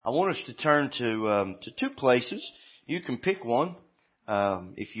I want us to turn to two places. You can pick one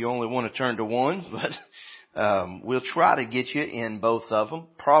if you only want to turn to one, but we'll try to get you in both of them.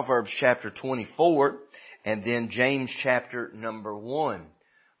 Proverbs chapter 24 and then James chapter number 1.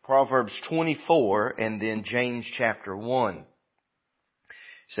 Proverbs 24 and then James chapter 1.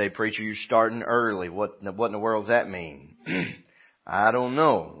 Say, preacher, you're starting early. What in the world does that mean? I don't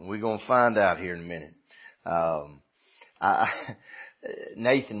know. We're going to find out here in a minute.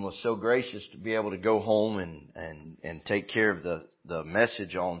 Nathan was so gracious to be able to go home and take care of the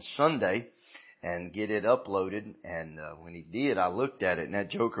message on Sunday and get it uploaded. And when he did, I looked at it, and that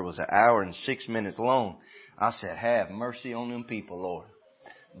joker was 1 hour and 6 minutes long. I said, have mercy on them people, Lord.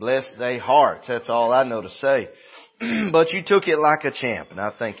 Bless their hearts. That's all I know to say. But you took it like a champ, and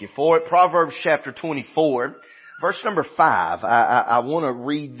I thank you for it. Proverbs chapter 24, verse number 5. I want to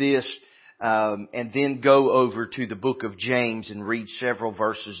read this and then go over to the book of James and read several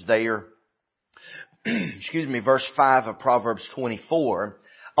verses there. Excuse me, verse 5 of Proverbs 24.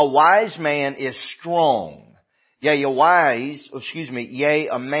 A wise man is strong. Yea,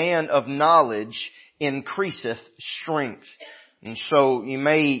 a man of knowledge increaseth strength. And so you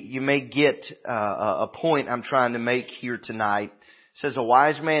may get a point I'm trying to make here tonight. It says a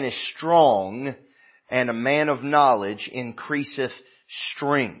wise man is strong, and a man of knowledge increaseth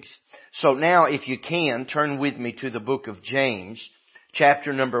strength. So now, if you can, turn with me to the book of James,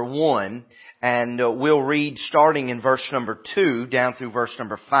 chapter number 1, and we'll read starting in verse number 2 down through verse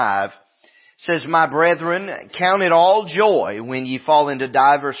number 5. It says, My brethren, count it all joy when ye fall into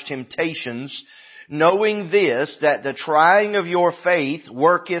divers temptations, knowing this, that the trying of your faith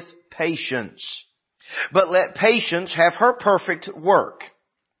worketh patience. But let patience have her perfect work,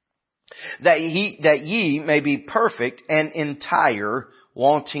 that ye may be perfect and entire,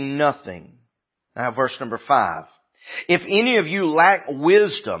 wanting nothing. Now verse number 5. If any of you lack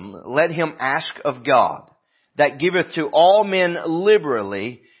wisdom, let him ask of God, that giveth to all men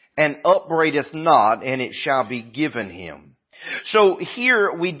liberally, and upbraideth not, and it shall be given him. So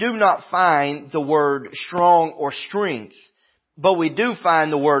here we do not find the word strong or strength, but we do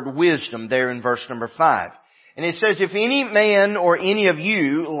find the word wisdom there in verse number 5. And it says, if any man or any of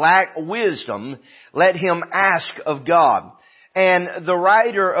you lack wisdom, let him ask of God. And the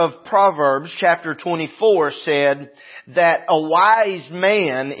writer of Proverbs chapter 24 said that a wise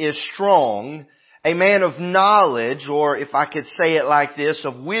man is strong, a man of knowledge, or if I could say it like this,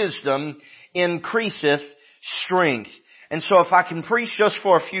 of wisdom, increaseth strength. And so if I can preach just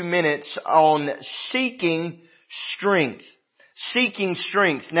for a few minutes on seeking strength. Seeking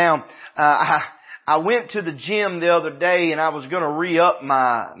strength. Now, I went to the gym the other day and I was going to re-up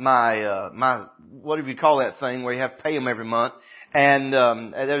my whatever you call that thing where you have to pay them every month. And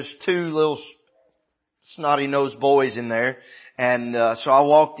there's two little snotty-nosed boys in there. And so I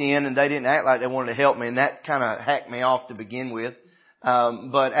walked in and they didn't act like they wanted to help me, and that kind of hacked me off to begin with.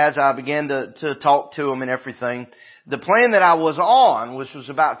 But as I began to talk to them and everything, the plan that I was on, which was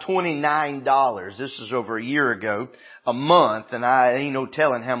about $29, this is over a year ago, a month, and I ain't no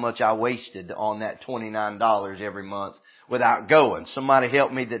telling how much I wasted on that $29 every month without going. Somebody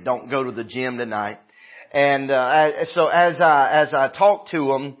help me that don't go to the gym tonight. And so as I talked to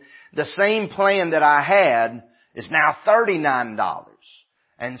them, the same plan that I had is now $39.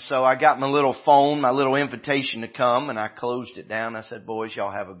 And so I got my little phone, my little invitation to come, and I closed it down. I said, boys,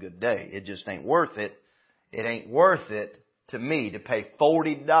 y'all have a good day. It just ain't worth it. It ain't worth it to me to pay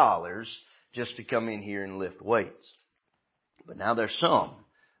 $40 just to come in here and lift weights. But now there's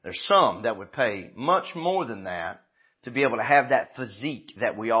some that would pay much more than that to be able to have that physique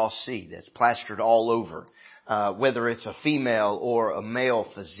that we all see that's plastered all over. Whether it's a female or a male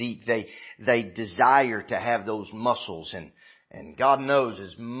physique, they desire to have those muscles, and God knows,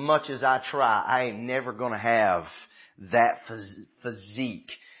 as much as I try, I ain't never going to have that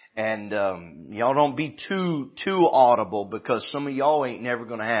physique. And y'all don't be too audible, because some of y'all ain't never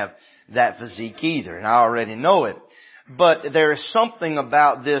going to have that physique either, and I already know it. But there is something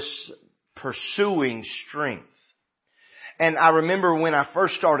about this pursuing strength. And I remember when I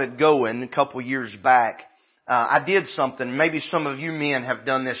first started going a couple years back, I did something. Maybe some of you men have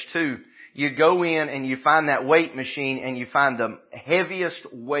done this too. You go in and you find that weight machine and you find the heaviest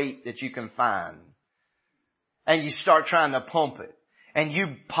weight that you can find. And you start trying to pump it. And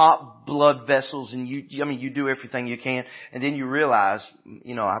you pop blood vessels and you do everything you can. And then you realize,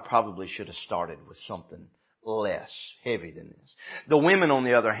 I probably should have started with something less heavy than this. The women, on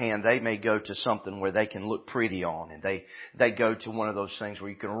the other hand, they may go to something where they can look pretty on, and they go to one of those things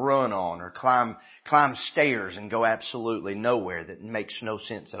where you can run on or climb stairs and go absolutely nowhere. That makes no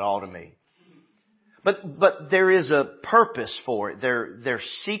sense at all to me. But there is a purpose for it. They're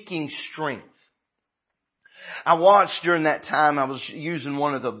seeking strength. I watched during that time, I was using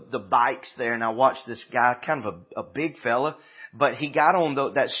one of the bikes there, and I watched this guy, kind of a big fella, but he got on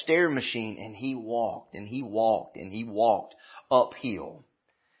that stair machine and he walked and he walked and he walked uphill.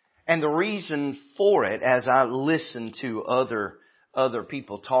 And the reason for it, as I listened to other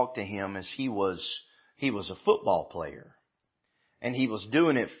people talk to him, is he was a football player. And he was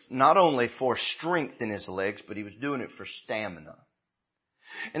doing it not only for strength in his legs, but he was doing it for stamina.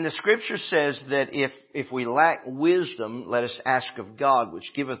 And the scripture says that if we lack wisdom, let us ask of God,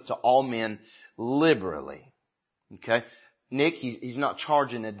 which giveth to all men liberally. Okay? Nick, he's not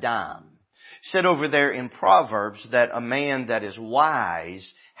charging a dime. It said over there in Proverbs that a man that is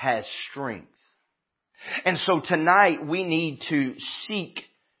wise has strength. And so tonight we need to seek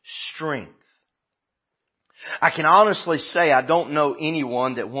strength. I can honestly say I don't know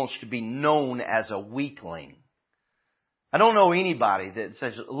anyone that wants to be known as a weakling. I don't know anybody that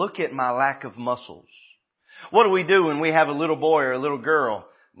says, look at my lack of muscles. What do we do when we have a little boy or a little girl?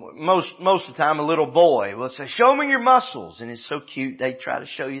 Most of the time a little boy will say, show me your muscles. And it's so cute. They try to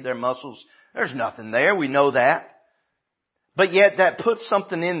show you their muscles. There's nothing there. We know that. But yet that puts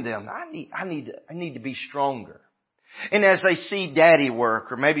something in them. I need to be stronger. And as they see daddy work,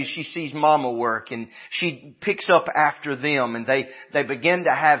 or maybe she sees mama work, and she picks up after them, and they begin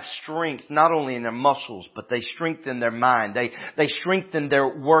to have strength, not only in their muscles, but they strengthen their mind. They strengthen their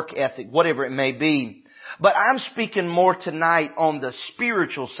work ethic, whatever it may be. But I'm speaking more tonight on the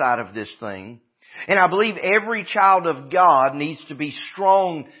spiritual side of this thing. And I believe every child of God needs to be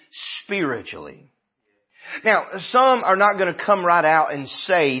strong spiritually. Now, some are not going to come right out and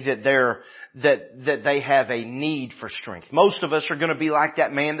say that they have a need for strength. Most of us are going to be like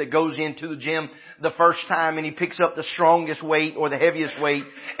that man that goes into the gym the first time and he picks up the strongest weight or the heaviest weight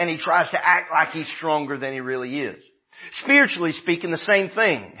and he tries to act like he's stronger than he really is. Spiritually speaking, the same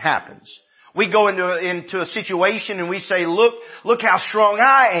thing happens. We go into a situation and we say, look how strong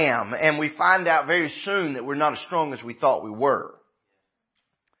I am. And we find out very soon that we're not as strong as we thought we were.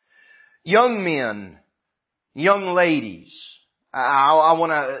 Young men, young ladies,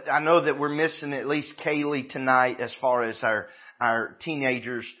 I know that we're missing at least Kaylee tonight as far as our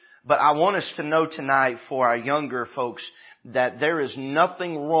teenagers, but I want us to know tonight for our younger folks that there is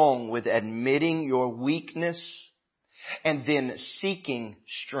nothing wrong with admitting your weakness and then seeking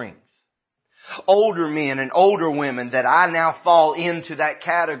strength. Older men and older women that I now fall into that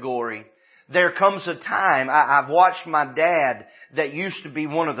category. There comes a time, I've watched my dad that used to be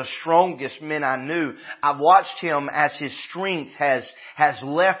one of the strongest men I knew. I've watched him as his strength has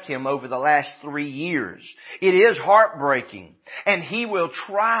left him over the last 3 years. It is heartbreaking. And he will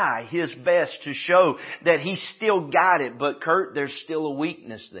try his best to show that he's still got it. But Kurt, there's still a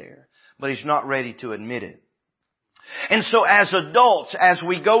weakness there. But he's not ready to admit it. And so as adults, as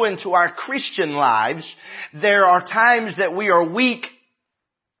we go into our Christian lives, there are times that we are weak,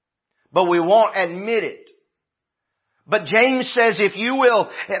 but we won't admit it. But James says if you will,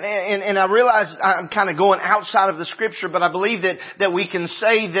 and I realize I'm kind of going outside of the Scripture, but I believe that we can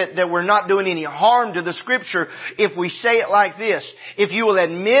say that we're not doing any harm to the Scripture if we say it like this. If you will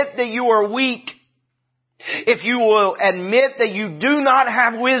admit that you are weak, if you will admit that you do not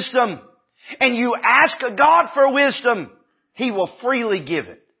have wisdom, and you ask God for wisdom, He will freely give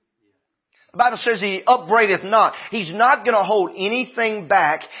it. The Bible says He upbraideth not. He's not going to hold anything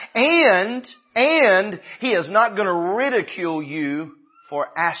back, and He is not going to ridicule you for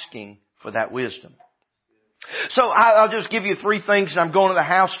asking for that wisdom. So I'll just give you 3 things, and I'm going to the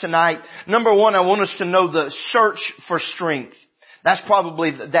house tonight. Number 1, I want us to know the search for strength. That's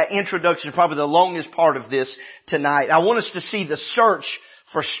probably, that introduction is probably the longest part of this tonight. I want us to see the search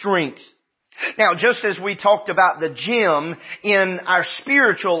for strength. Now, just as we talked about the gym in our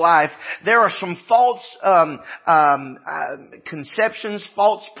spiritual life, there are some false conceptions,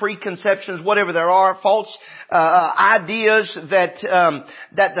 false preconceptions, whatever there are, false ideas that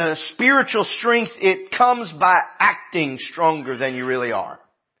the spiritual strength, it comes by acting stronger than you really are.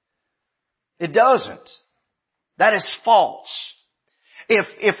 It doesn't. That is false.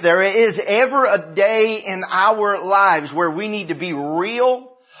 If there is ever a day in our lives where we need to be real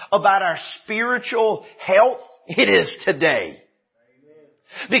about our spiritual health, it is today.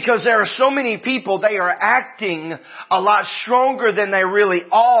 Because there are so many people, they are acting a lot stronger than they really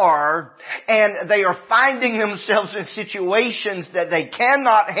are, and they are finding themselves in situations that they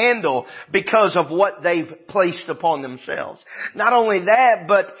cannot handle because of what they've placed upon themselves. Not only that,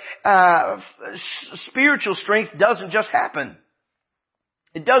 but spiritual strength doesn't just happen.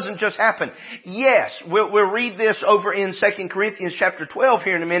 It doesn't just happen. Yes, we'll read this over in 2 Corinthians chapter 12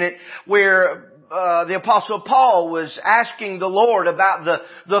 here in a minute, where the Apostle Paul was asking the Lord about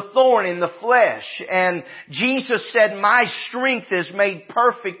the thorn in the flesh. And Jesus said, my strength is made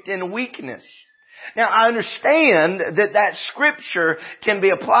perfect in weakness. Now, I understand that scripture can be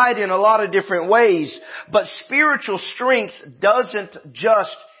applied in a lot of different ways, but spiritual strength doesn't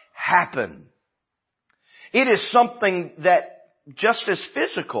just happen. It is something that just as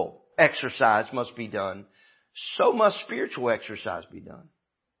physical exercise must be done, so must spiritual exercise be done.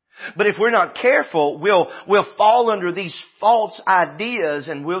 But if we're not careful, we'll fall under these false ideas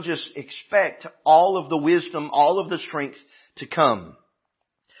and we'll just expect all of the wisdom, all of the strength to come.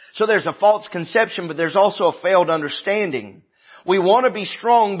 So there's a false conception, but there's also a failed understanding. We want to be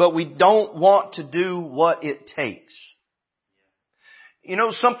strong, but we don't want to do what it takes. You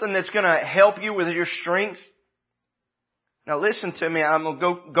know something that's going to help you with your strength? Now listen to me, I'm going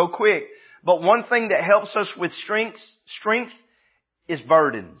to go quick. But one thing that helps us with strength is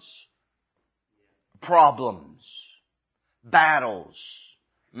burdens, problems, battles,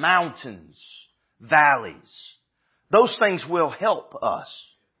 mountains, valleys. Those things will help us.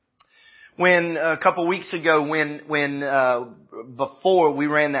 When a couple weeks ago, before we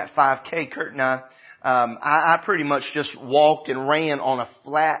ran that 5K, Kurt and I pretty much just walked and ran on a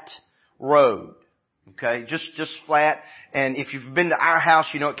flat road. Okay, just flat. And if you've been to our house,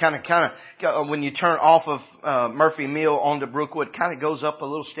 you know it kind of when you turn off of Murphy Mill onto Brookwood, it kind of goes up a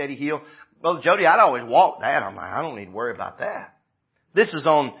little steady hill. Well, Jody, I'd always walk that. I'm like, I don't need to worry about that.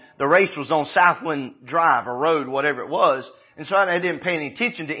 The race was on Southland Drive or Road, whatever it was. And so I didn't pay any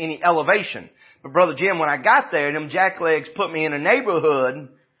attention to any elevation. But Brother Jim, when I got there, them jacklegs put me in a neighborhood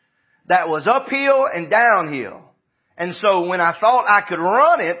that was uphill and downhill. And so when I thought I could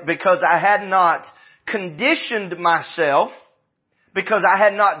run it because I had not conditioned myself, because I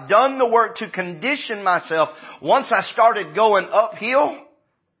had not done the work to condition myself, once I started going uphill,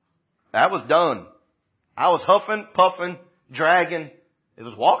 that was done. I was huffing, puffing, dragging. It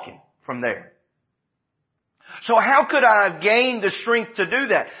was walking from there. So how could I have gained the strength to do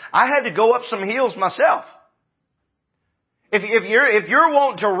that? I had to go up some hills myself. If you're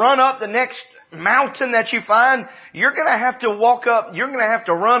wanting to run up the next mountain that you find, you're going to have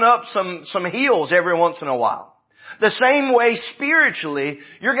to run up some hills every once in a while. The same way spiritually,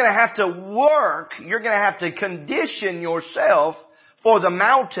 you're going to have to work, you're going to have to condition yourself for the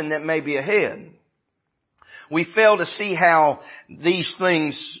mountain that may be ahead. We fail to see how these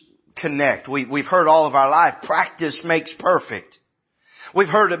things connect. We've heard all of our life, practice makes perfect. We've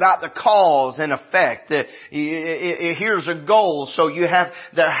heard about the cause and effect. Here's a goal, so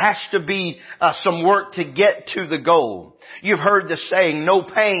there has to be some work to get to the goal. You've heard the saying, no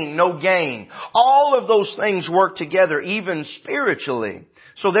pain, no gain. All of those things work together, even spiritually.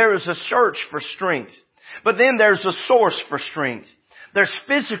 So there is a search for strength. But then there's a source for strength. There's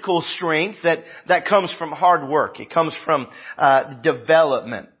physical strength that comes from hard work. It comes from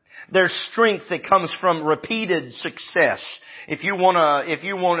development. There's strength that comes from repeated success. If you want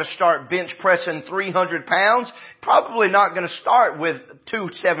to start bench pressing 300 pounds, probably not going to start with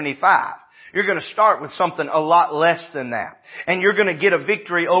 275. You're going to start with something a lot less than that. And you're going to get a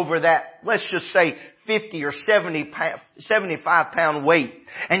victory over that, let's just say 50 or 75 pound weight.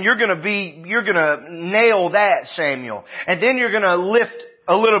 And you're going to nail that, Samuel. And then you're going to lift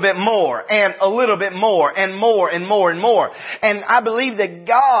a little bit more and a little bit more and more and more and more. And I believe that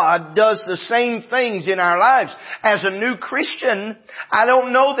God does the same things in our lives. As a new Christian, I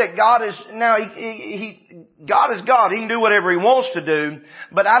don't know that God is, now God is God. He can do whatever He wants to do.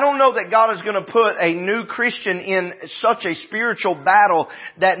 But I don't know that God is going to put a new Christian in such a spiritual battle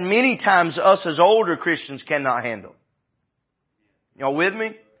that many times us as older Christians cannot handle. Y'all with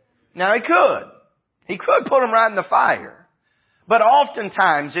me? Now He could. He could put them right in the fire. But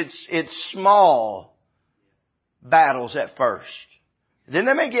oftentimes it's small battles at first. Then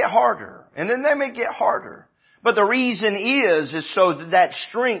they may get harder. And then they may get harder. But the reason is so that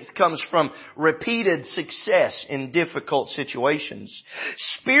strength comes from repeated success in difficult situations.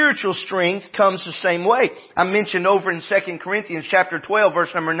 Spiritual strength comes the same way. I mentioned over in 2 Corinthians chapter 12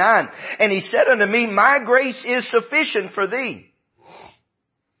 verse number 9. And He said unto me, my grace is sufficient for thee.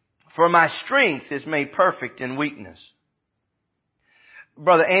 For my strength is made perfect in weakness.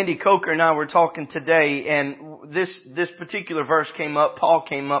 Brother Andy Coker and I were talking today, and this particular verse came up, Paul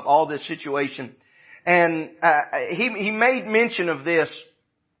came up, all this situation. And he made mention of this.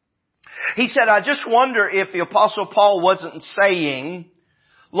 He said, I just wonder if the Apostle Paul wasn't saying,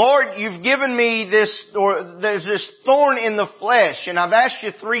 Lord, you've given me this, or there's this thorn in the flesh, and I've asked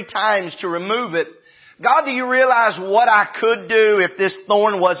you 3 times to remove it. God, do you realize what I could do if this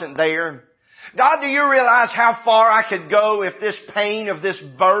thorn wasn't there? God, do you realize how far I could go if this pain of this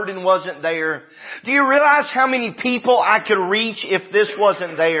burden wasn't there? Do you realize how many people I could reach if this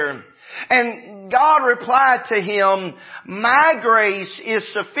wasn't there? And God replied to him, my grace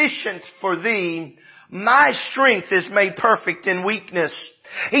is sufficient for thee. My strength is made perfect in weakness.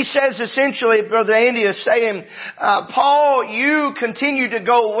 He says essentially, Brother Andy is saying, Paul, you continue to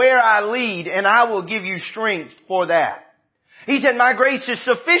go where I lead and I will give you strength for that. He said, my grace is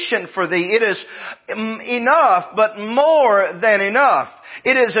sufficient for thee. It is enough, but more than enough.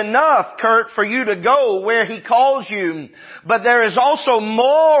 It is enough, Kurt, for you to go where He calls you. But there is also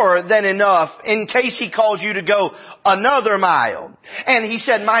more than enough in case He calls you to go another mile. And he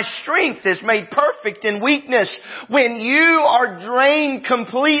said, my strength is made perfect in weakness. When you are drained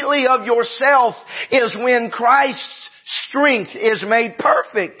completely of yourself is when Christ's strength is made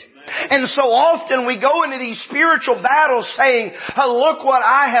perfect. And so often we go into these spiritual battles saying, look what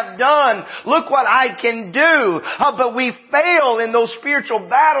I have done. Look what I can do. But we fail in those spiritual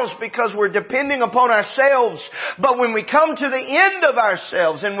battles because we're depending upon ourselves. But when we come to the end of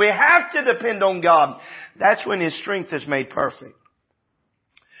ourselves and we have to depend on God, that's when His strength is made perfect.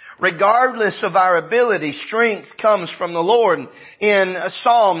 Regardless of our ability, strength comes from the Lord. In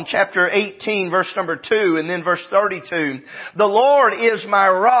Psalm chapter 18 verse number 2 and then verse 32, the Lord is my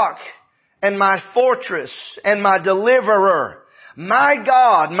rock and my fortress and my deliverer, my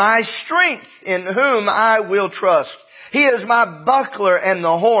God, my strength in whom I will trust. He is my buckler and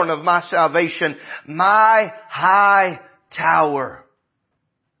the horn of my salvation, my high tower.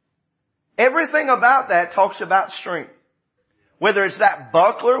 Everything about that talks about strength. Whether it's that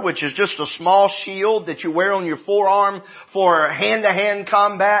buckler, which is just a small shield that you wear on your forearm for hand-to-hand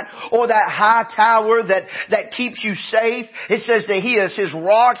combat, or that high tower that keeps you safe. It says that He is His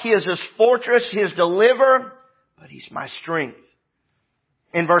rock, He is His fortress, His deliverer, but He's my strength.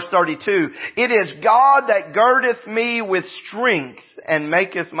 In verse 32, it is God that girdeth me with strength and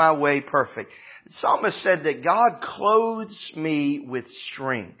maketh my way perfect. The psalmist said that God clothes me with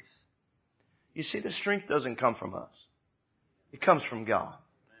strength. You see, the strength doesn't come from us. It comes from God.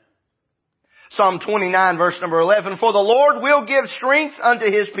 Psalm 29 verse number 11, for the Lord will give strength unto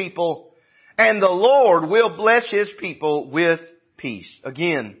His people, and the Lord will bless His people with peace.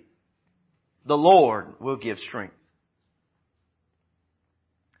 Again, the Lord will give strength.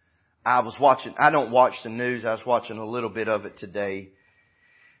 I don't watch the news. I was watching a little bit of it today.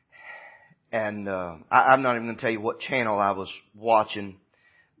 And I'm not even going to tell you what channel I was watching.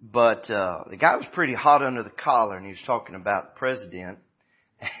 But the guy was pretty hot under the collar, and he was talking about the president.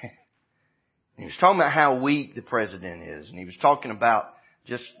 He was talking about how weak the president is, and he was talking about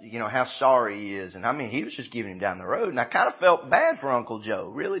just, how sorry he is. And I mean, he was just giving him down the road, and I kind of felt bad for Uncle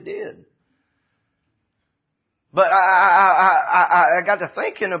Joe, really did. But I got to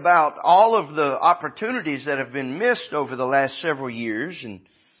thinking about all of the opportunities that have been missed over the last several years, and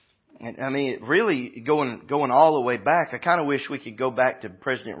I mean, really going all the way back, I kind of wish we could go back to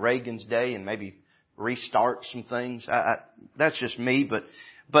President Reagan's day and maybe restart some things. That's just me, but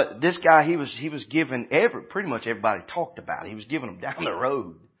this guy, he was giving pretty much everybody talked about it. He was giving them down the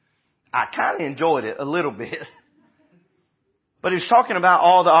road. I kind of enjoyed it a little bit. But he was talking about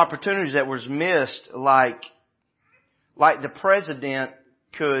all the opportunities that was missed, like the president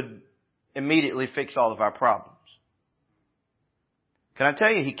could immediately fix all of our problems. Can I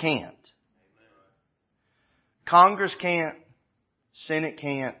tell you, he can't? Congress can't. Senate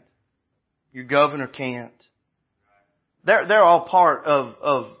can't. Your governor can't. They're all part of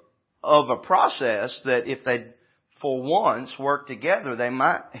a process that if they, for once, work together, they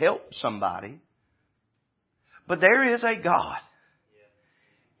might help somebody. But there is a God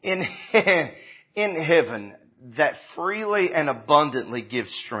in heaven that freely and abundantly gives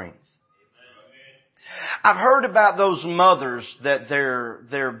strength. I've heard about those mothers that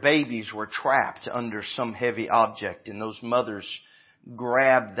their babies were trapped under some heavy object, and those mothers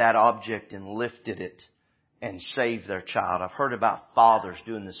grabbed that object and lifted it and saved their child. I've heard about fathers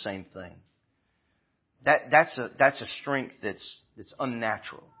doing the same thing. That's a strength that's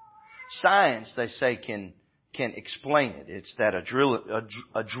unnatural. Science, they say, can explain it. It's that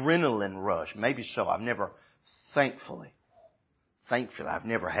adrenaline rush. Maybe so. Thankfully, I've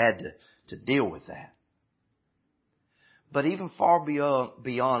never had to deal with that. But even far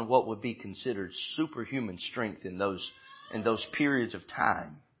beyond what would be considered superhuman strength in those periods of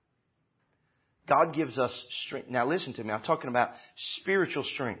time, God gives us strength. Now listen to me. I'm talking about spiritual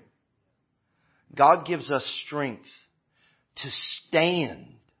strength. God gives us strength to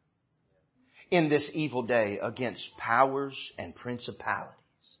stand in this evil day against powers and principalities.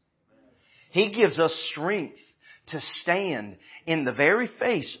 He gives us strength to stand in the very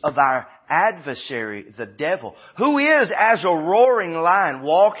face of our adversary, the devil, who is as a roaring lion,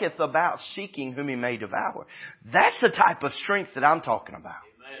 walketh about seeking whom he may devour. That's the type of strength that I'm talking about.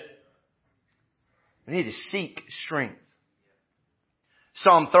 We need to seek strength.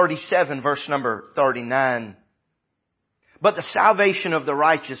 Psalm 37 verse number 39. But the salvation of the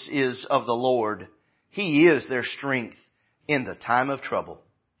righteous is of the Lord. He is their strength in the time of trouble.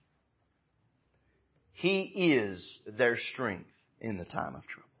 He is their strength in the time of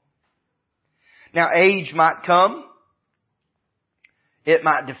trouble. Now, age might come. It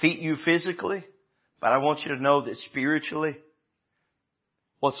might defeat you physically. But I want you to know that spiritually,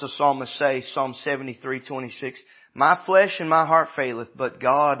 what's the psalmist say? Psalm 73:26. My flesh and my heart faileth, but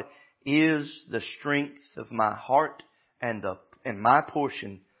God is the strength of my heart and my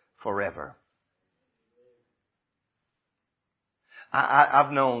portion forever.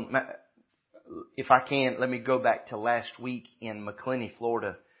 I've known, if I can, let me go back to last week in McClenny,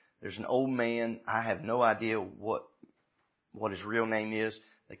 Florida. There's an old man. I have no idea what his real name is.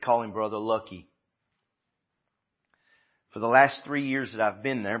 They call him Brother Lucky. For the last 3 years that I've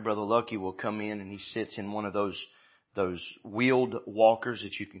been there, Brother Lucky will come in and he sits in one of those wheeled walkers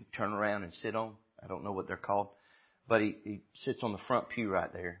that you can turn around and sit on. I don't know what they're called. But he sits on the front pew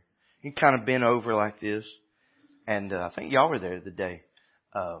right there. He kind of bent over like this. And I think y'all were there the day.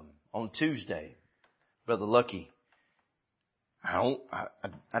 On Tuesday, Brother Lucky,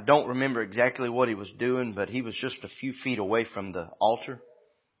 I don't remember exactly what he was doing, but he was just a few feet away from the altar.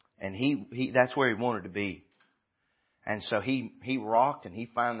 And that's where he wanted to be. And so he rocked and he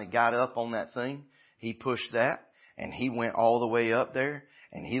finally got up on that thing. He pushed that and he went all the way up there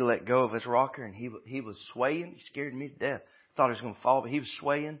and he let go of his rocker and he was swaying. He scared me to death. Thought he was going to fall, but he was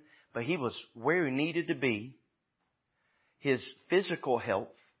swaying. But he was where he needed to be. His physical health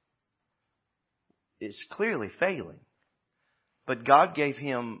is clearly failing. But God gave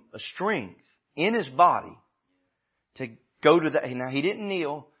him a strength in his body to go to that. Now, he didn't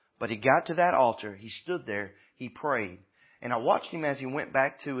kneel, but he got to that altar. He stood there. He prayed. And I watched him as he went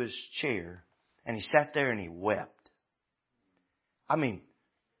back to his chair. And he sat there and he wept. I mean,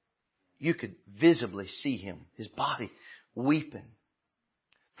 you could visibly see him, his body weeping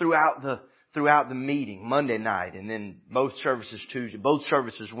throughout the meeting Monday night, and then both services Tuesday, both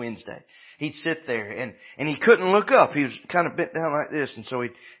services Wednesday. He'd sit there and he couldn't look up. He was kind of bent down like this, and so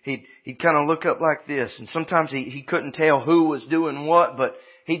he'd kind of look up like this. And sometimes he couldn't tell who was doing what, but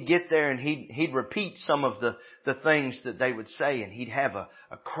he'd get there and he'd repeat some of the things that they would say, and he'd have a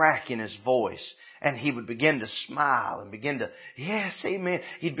crack in his voice, and he would begin to smile and begin to, yes, amen.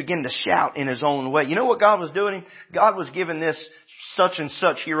 He'd begin to shout in his own way. You know what God was doing? God was giving this such and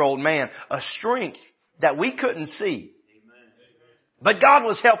such year old man a strength that we couldn't see. But God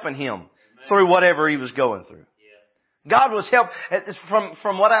was helping him through whatever he was going through. God was helping.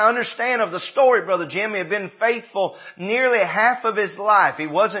 From what I understand of the story, Brother Jim, he had been faithful nearly half of his life. He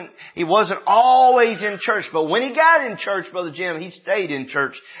wasn't always in church, but when he got in church, Brother Jim, he stayed in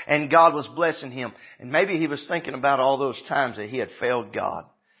church and God was blessing him. And maybe he was thinking about all those times that he had failed God.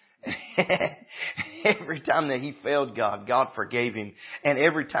 Every time that he failed God, God forgave him. And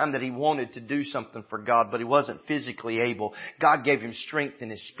every time that he wanted to do something for God, but he wasn't physically able, God gave him strength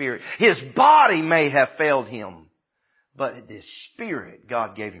in his spirit. His body may have failed him, but his spirit,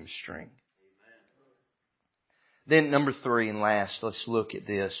 God gave him strength. Then number 3 and last, let's look at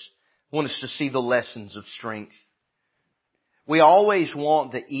this. I want us to see the lessons of strength. We always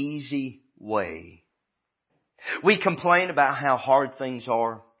want the easy way. We complain about how hard things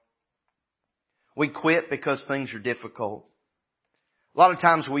are. We quit because things are difficult. A lot of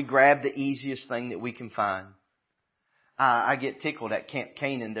times we grab the easiest thing that we can find. I get tickled at Camp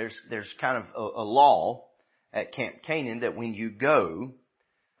Canaan. There's kind of a law at Camp Canaan that when you go,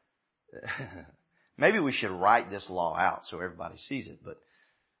 maybe we should write this law out so everybody sees it, but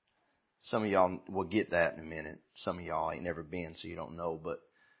some of y'all will get that in a minute. Some of y'all ain't never been, so you don't know,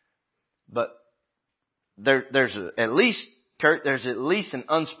 but there's at least an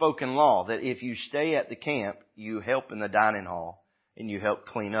unspoken law that if you stay at the camp, you help in the dining hall and you help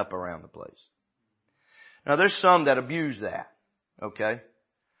clean up around the place. Now there's some that abuse that, okay?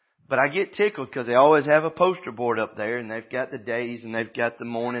 But I get tickled because they always have a poster board up there and they've got the days and they've got the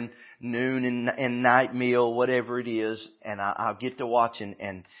morning, noon and night meal, whatever it is. And I'll get to watching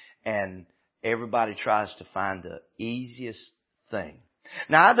and everybody tries to find the easiest thing.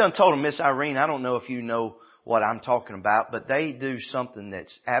 Now I done told them, Miss Irene, I don't know if you know what I'm talking about, but they do something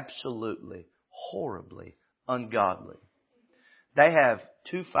that's absolutely, horribly ungodly. They have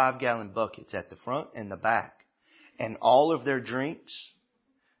 2 5-gallon buckets at the front and the back. And all of their drinks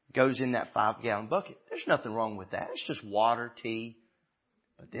goes in that 5-gallon bucket. There's nothing wrong with that. It's just water, tea.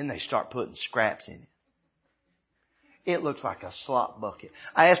 But then they start putting scraps in it. It looks like a slop bucket.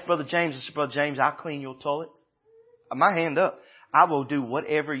 I asked Brother James, I said, Brother James, I'll clean your toilets. My hand up. I will do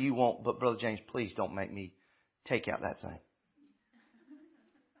whatever you want, but Brother James, please don't make me take out that thing.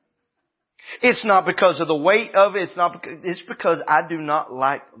 It's not because of the weight of it. It's because I do not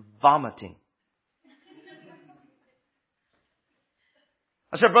like vomiting.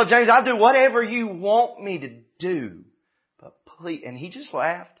 I said, Brother James, I'll do whatever you want me to do. But please, and he just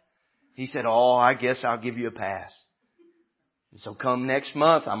laughed. He said, oh, I guess I'll give you a pass. And so come next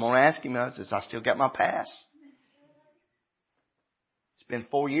month, I'm going to ask him. I says, I still got my pass. It's been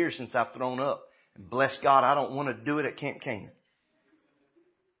 4 years since I've thrown up. And bless God, I don't want to do it at Camp Canaan.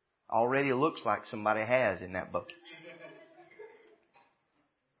 Already looks like somebody has in that bucket.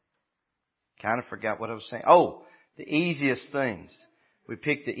 Kind of forgot what I was saying. Oh, the easiest things. We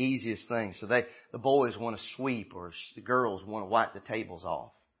pick the easiest things. So the boys want to sweep, or the girls want to wipe the tables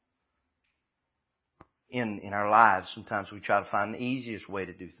off. In our lives, sometimes we try to find the easiest way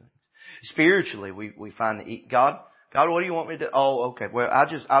to do things. Spiritually, we find God, what do you want me to do? Oh, okay. Well,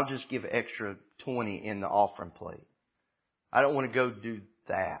 I'll just give an extra 20 in the offering plate. I don't want to go do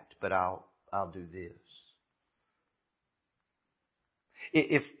that, but I'll do this.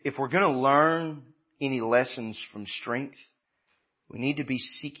 If we're going to learn any lessons from strength, we need to be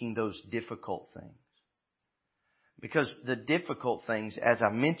seeking those difficult things. Because the difficult things, as I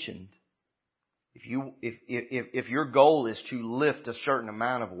mentioned, if your goal is to lift a certain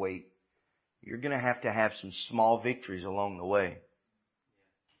amount of weight, you're going to have some small victories along the way.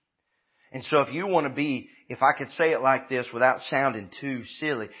 And so if you want to be, if I could say it like this without sounding too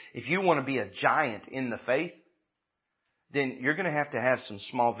silly, if you want to be a giant in the faith, then you're going to have some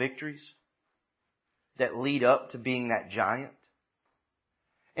small victories that lead up to being that giant.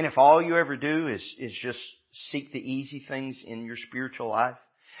 And if all you ever do is just seek the easy things in your spiritual life,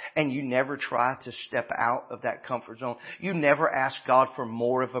 and you never try to step out of that comfort zone, you never ask God for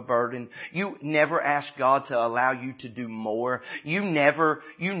more of a burden, you never ask God to allow you to do more, you never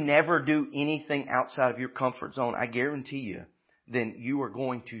do anything outside of your comfort zone, I guarantee you, then you are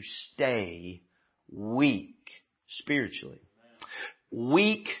going to stay weak spiritually.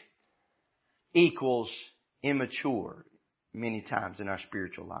 Weak equals immature many times in our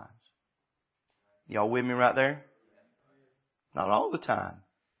spiritual lives. Y'all with me right there? Not all the time.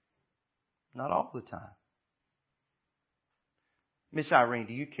 Not all the time. Miss Irene,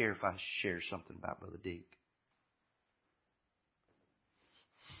 do you care if I share something about Brother Deke?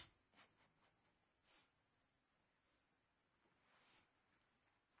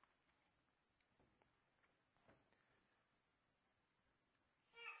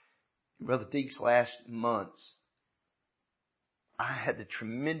 Brother Deke's last months, I had the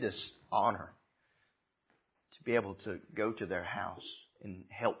tremendous honor to be able to go to their house and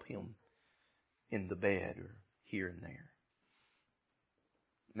help him in the bed or here and there.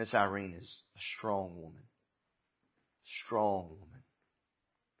 Miss Irene is a strong woman. Strong woman.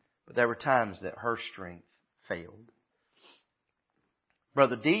 But there were times that her strength failed.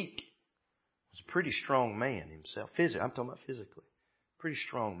 Brother Deke was a pretty strong man himself. I'm talking about physically. Pretty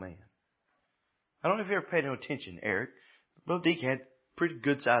strong man. I don't know if you ever paid no attention, Eric. Brother Deke had pretty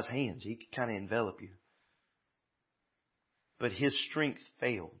good sized hands. He could kind of envelop you. But his strength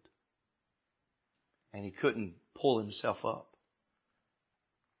failed. And he couldn't pull himself up.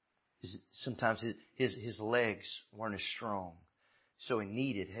 Sometimes his legs weren't as strong. So he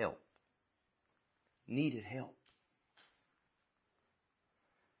needed help. Needed help.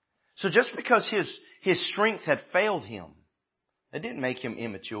 So just because his strength had failed him, it didn't make him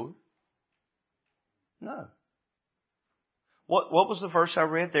immature. No. What was the verse I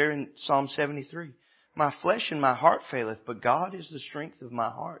read there in Psalm 73? My flesh and my heart faileth, but God is the strength of my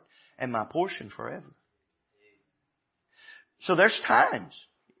heart and my portion forever. So there's times.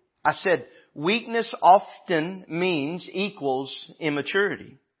 I said weakness often equals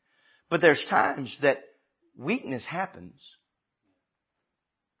immaturity. But there's times that weakness happens.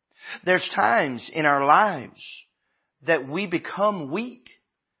 There's times in our lives that we become weak.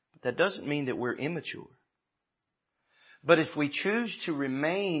 But that doesn't mean that we're immature. But if we choose to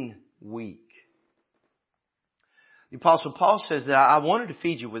remain weak, the Apostle Paul says that I wanted to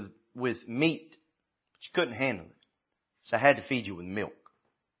feed you with meat, but you couldn't handle it. So I had to feed you with milk.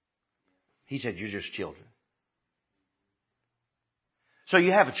 He said, you're just children. So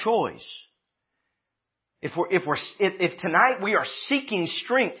you have a choice. If tonight we are seeking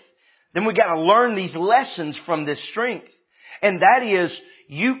strength, then we got to learn these lessons from this strength. And that is,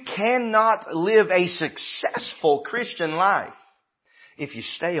 you cannot live a successful Christian life if you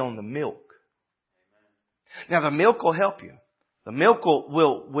stay on the milk. Now the milk will help you. The milk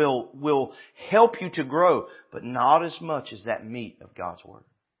will help you to grow, but not as much as that meat of God's Word.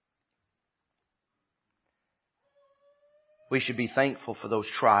 We should be thankful for those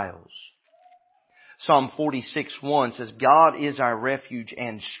trials. Psalm 46:1 says, God is our refuge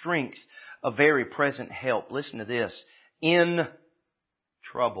and strength, a very present help. Listen to this. In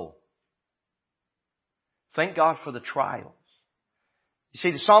trouble. Thank God for the trials. You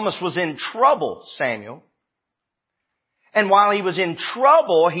see, the psalmist was in trouble, Samuel. And while he was in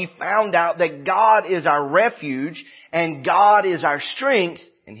trouble, he found out that God is our refuge and God is our strength,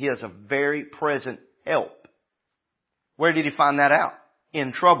 and He is a very present help. Where did he find that out?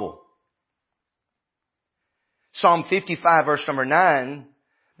 In trouble. Psalm 55 verse number 9,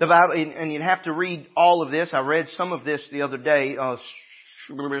 the Bible, and you'd have to read all of this. I read some of this the other day,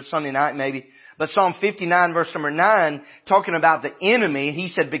 Sunday night maybe. But Psalm 59 verse number 9, talking about the enemy, he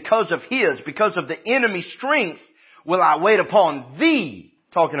said, because of the enemy's strength, will I wait upon thee,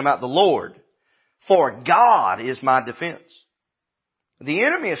 talking about the Lord, for God is my defense. The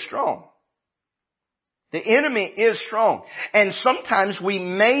enemy is strong. The enemy is strong. And sometimes we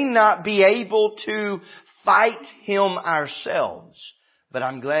may not be able to fight him ourselves. But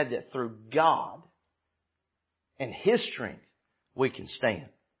I'm glad that through God and His strength, we can stand.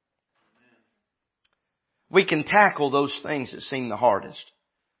 We can tackle those things that seem the hardest.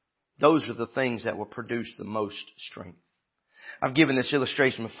 Those are the things that will produce the most strength. I've given this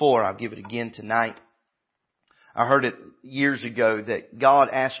illustration before. I'll give it again tonight. I heard it years ago that God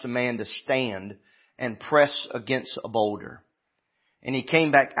asked a man to stand and press against a boulder. And he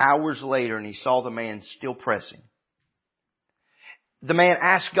came back hours later and he saw the man still pressing. The man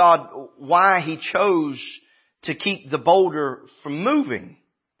asked God why he chose to keep the boulder from moving.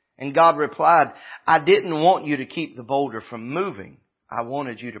 And God replied, I didn't want you to keep the boulder from moving. I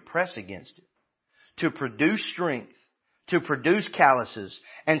wanted you to press against it, to produce strength, to produce calluses,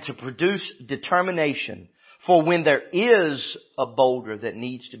 and to produce determination. For when there is a boulder that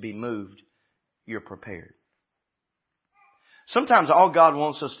needs to be moved, you're prepared. Sometimes all God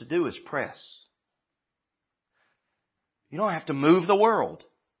wants us to do is press. You don't have to move the world.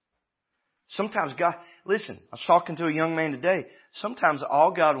 Sometimes God, listen, I was talking to a young man today. Sometimes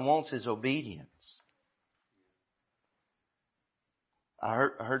all God wants is obedience. I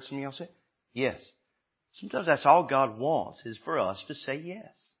heard some of y'all say, yes. Sometimes that's all God wants is for us to say yes.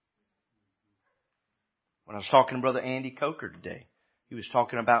 When I was talking to Brother Andy Coker today, he was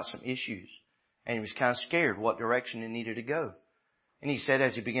talking about some issues. And he was kind of scared what direction he needed to go. And he said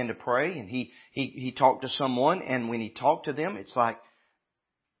as he began to pray and he talked to someone, and when he talked to them, it's like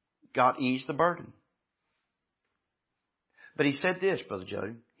God eased the burden. But he said this, Brother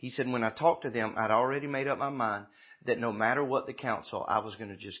Jody. He said, when I talked to them, I'd already made up my mind that no matter what the counsel, I was going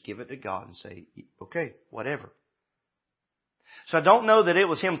to just give it to God and say, okay, whatever. So I don't know that it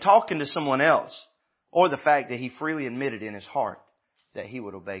was him talking to someone else or the fact that he freely admitted in his heart that he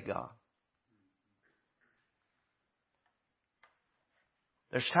would obey God.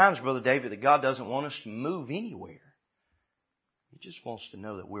 There's times, Brother David, that God doesn't want us to move anywhere. He just wants to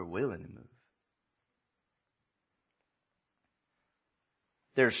know that we're willing to move.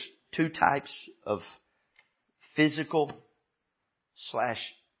 There's two types of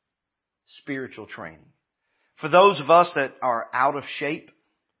physical/spiritual training. For those of us that are out of shape,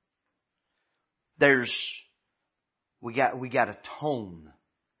 we got to tone.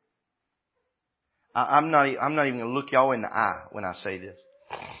 I'm not even going to look y'all in the eye when I say this.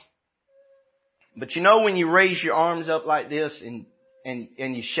 But you know when you raise your arms up like this and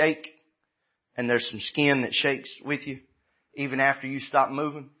you shake and there's some skin that shakes with you even after you stop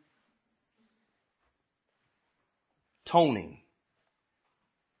moving? Toning.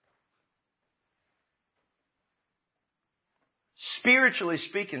 Spiritually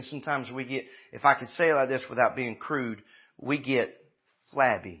speaking, sometimes we get, if I could say it like this without being crude, we get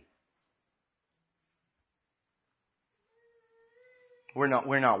flabby. We're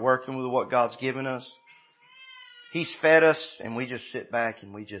not working with what God's given us. He's fed us and we just sit back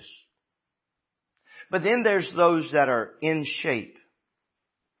and we just. But then there's those that are in shape.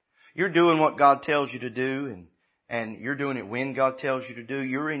 You're doing what God tells you to do and you're doing it when God tells you to do.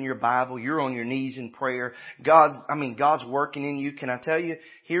 You're in your Bible. You're on your knees in prayer. God's working in you. Can I tell you?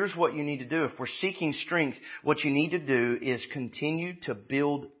 Here's what you need to do. If we're seeking strength, what you need to do is continue to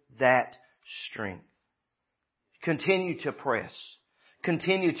build that strength. Continue to press.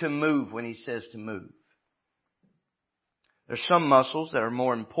 Continue to move when He says to move. There's some muscles that are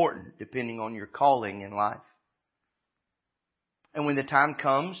more important depending on your calling in life. And when the time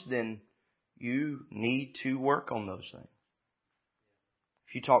comes, then you need to work on those things.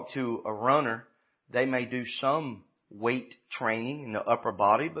 If you talk to a runner, they may do some weight training in the upper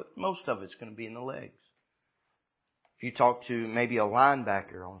body, but most of it's going to be in the legs. If you talk to maybe a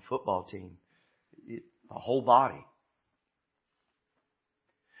linebacker on a football team, a whole body.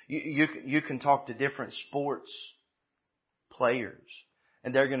 You can talk to different sports players,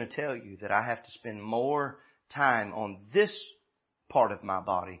 and they're going to tell you that I have to spend more time on this part of my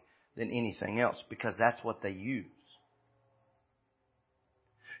body than anything else, because that's what they use.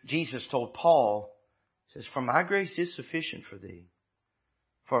 Jesus told Paul, says, "For my grace is sufficient for thee,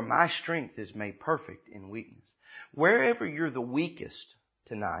 for my strength is made perfect in weakness." Wherever you're the weakest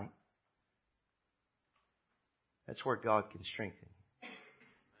tonight, that's where God can strengthen you.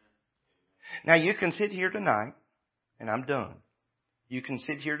 Now you can sit here tonight, and I'm done. You can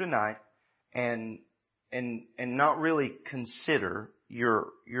sit here tonight and not really consider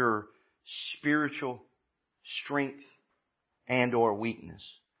your spiritual strength and or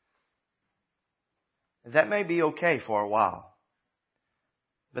weakness. That may be okay for a while.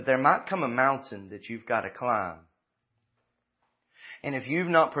 But there might come a mountain that you've got to climb. And if you've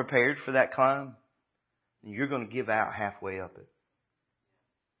not prepared for that climb, you're going to give out halfway up it.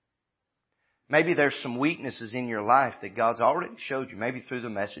 Maybe there's some weaknesses in your life that God's already showed you, maybe through the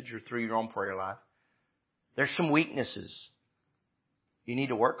message or through your own prayer life. There's some weaknesses. You need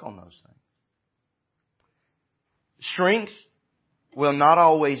to work on those things. Strength will not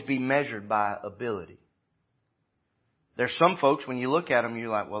always be measured by ability. There's some folks, when you look at them, you're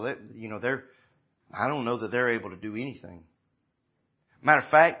like, well, I don't know that they're able to do anything. Matter of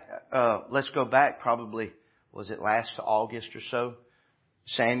fact, let's go back probably, was it last August or so?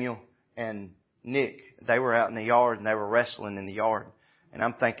 Samuel and Nick, they were out in the yard and they were wrestling in the yard. And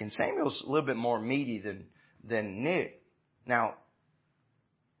I'm thinking, Samuel's a little bit more meaty than Nick. Now,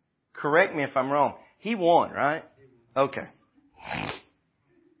 correct me if I'm wrong. He won, right? Okay.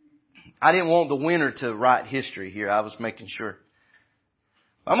 I didn't want the winner to write history here. I was making sure.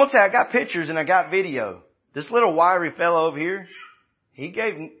 I'm going to tell you, I got pictures and I got video. This little wiry fellow over here, he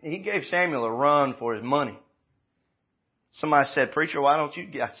gave Samuel a run for his money. Somebody said, "Preacher, why don't you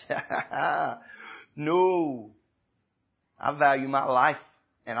get?" I said, "No. I value my life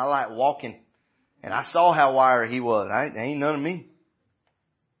and I like walking. And I saw how wiry he was. Ain't none of me."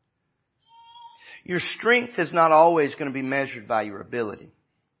 Your strength is not always going to be measured by your ability.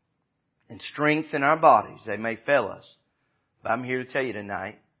 And strength in our bodies, they may fail us. But I'm here to tell you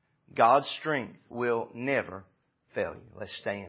tonight, God's strength will never fail you. Let's stand.